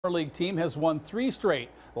League team has won 3 straight.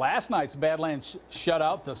 Last night's Badlands shut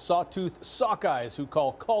out the Sawtooth Sockeyes, who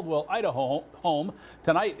call Caldwell, Idaho home.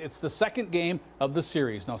 Tonight, it's the second game of the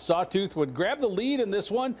series. Now, Sawtooth would grab the lead in this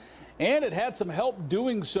one, and it had some help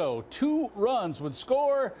doing so. 2 runs would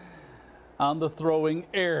score on the throwing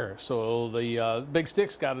error. So the Big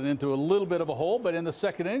Sticks got it into a little bit of a hole, but in the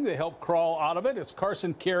second inning, they helped crawl out of it. It's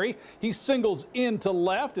Carson Carey. He singles into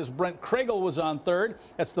left as Brent Craigle was on third.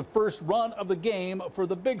 That's the first run of the game for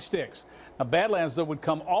the Big Sticks. Now, Badlands, though, would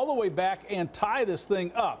come all the way back and tie this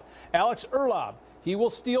thing up. Alex Erlob, he will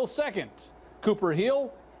steal second. Cooper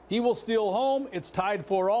Hill, he will steal home. It's tied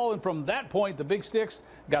 4-all, and from that point, the Big Sticks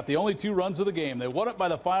got the only 2 runs of the game. They won it by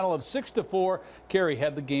the final of 6-4. Carey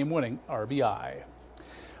had the game-winning RBI.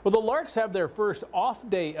 Well, the Larks have their first off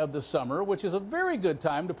day of the summer, which is a very good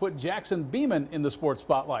time to put Jackson Beeman in the sports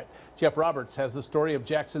spotlight. Jeff Roberts has the story of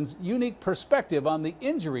Jackson's unique perspective on the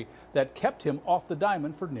injury that kept him off the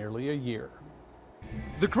diamond for nearly a year.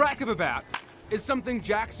 The crack of a bat is something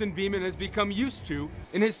Jackson Beeman has become used to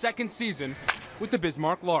in his second season with the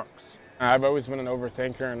Bismarck Larks. I've always been an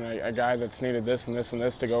overthinker and a guy that's needed this and this and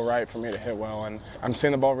this to go right for me to hit well. And I'm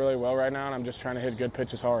seeing the ball really well right now, and I'm just trying to hit good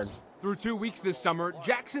pitches hard. Through 2 weeks this summer,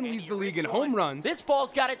 Jackson leads the league in home runs. This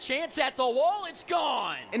ball's got a chance at the wall. It's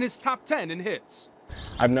gone. And is top 10 in hits.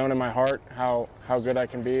 I've known in my heart how good I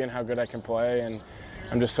can be and how good I can play, and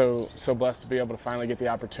I'm just so blessed to be able to finally get the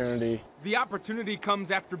opportunity. The opportunity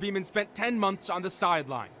comes after Beeman spent 10 months on the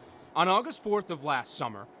sideline. On August 4th of last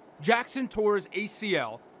summer, Jackson tore his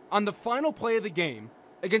ACL on the final play of the game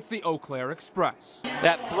against the Eau Claire Express.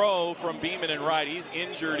 That throw from Beeman in right, he's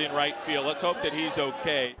injured in right field. Let's hope that he's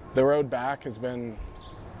okay. The road back it's been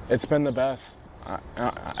the best.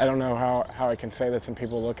 I don't know how I can say this and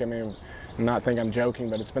people look at me and not think I'm joking,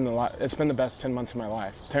 but it's been the best 10 months of my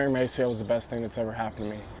life. Tearing my ACL was the best thing that's ever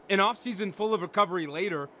happened to me. An offseason full of recovery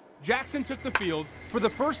later, Jackson took the field for the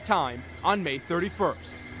first time on May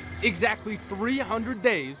 31st. Exactly 300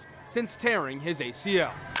 days since tearing his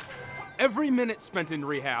ACL. Every minute spent in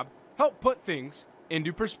rehab helped put things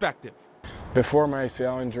into perspective. Before my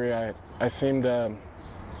ACL injury, I seemed to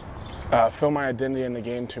feel my identity in the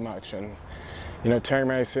game too much, and tearing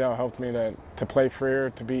my ACL helped me to play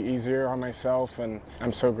freer, to be easier on myself, and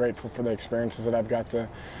I'm so grateful for the experiences that I've got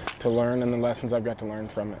to learn and the lessons I've got to learn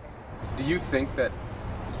from it. Do you think that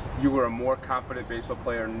you were a more confident baseball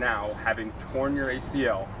player now, having torn your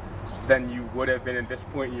ACL, than you would have been at this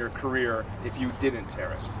point in your career if you didn't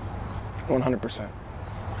tear it? 100%.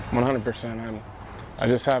 100%. I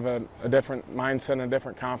just have a different mindset and a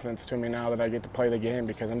different confidence to me now that I get to play the game,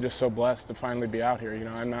 because I'm just so blessed to finally be out here.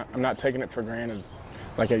 I'm not taking it for granted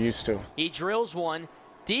like I used to. He drills one.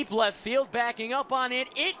 Deep left field, backing up on it.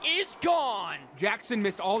 It is gone. Jackson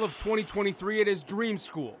missed all of 2023 at his dream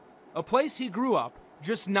school, a place he grew up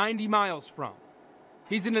just 90 miles from.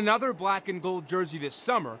 He's in another black and gold jersey this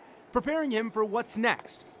summer, preparing him for what's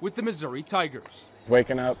next with the Missouri Tigers.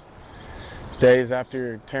 Waking up days after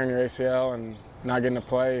you're tearing your ACL and not getting to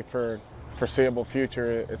play for foreseeable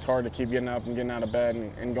future, it's hard to keep getting up and getting out of bed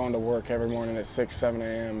and going to work every morning at 6, 7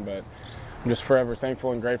 a.m. But I'm just forever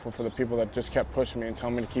thankful and grateful for the people that just kept pushing me and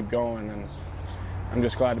telling me to keep going, and I'm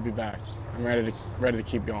just glad to be back. I'm ready to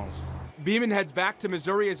keep going. Beeman heads back to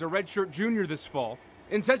Missouri as a redshirt junior this fall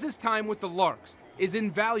and says his time with the Larks is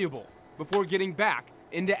invaluable before getting back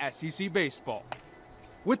into SEC baseball.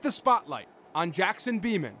 With the spotlight on Jackson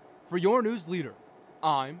Beeman, for your news leader,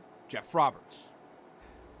 I'm Jeff Roberts.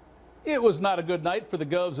 It was not a good night for the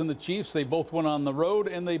Govs and the Chiefs. They both went on the road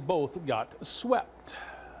and they both got swept.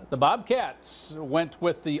 The Bobcats went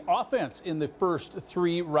with the offense in the first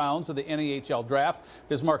 3 rounds of the NAHL draft.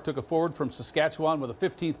 Bismarck took a forward from Saskatchewan with a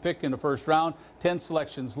 15th pick in the first round. 10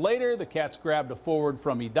 selections later, the Cats grabbed a forward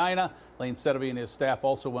from Edina. Lane Sedevy and his staff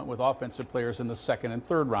also went with offensive players in the second and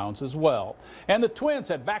third rounds as well. And the Twins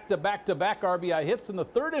had back-to-back RBI hits in the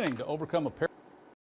third inning to overcome a pair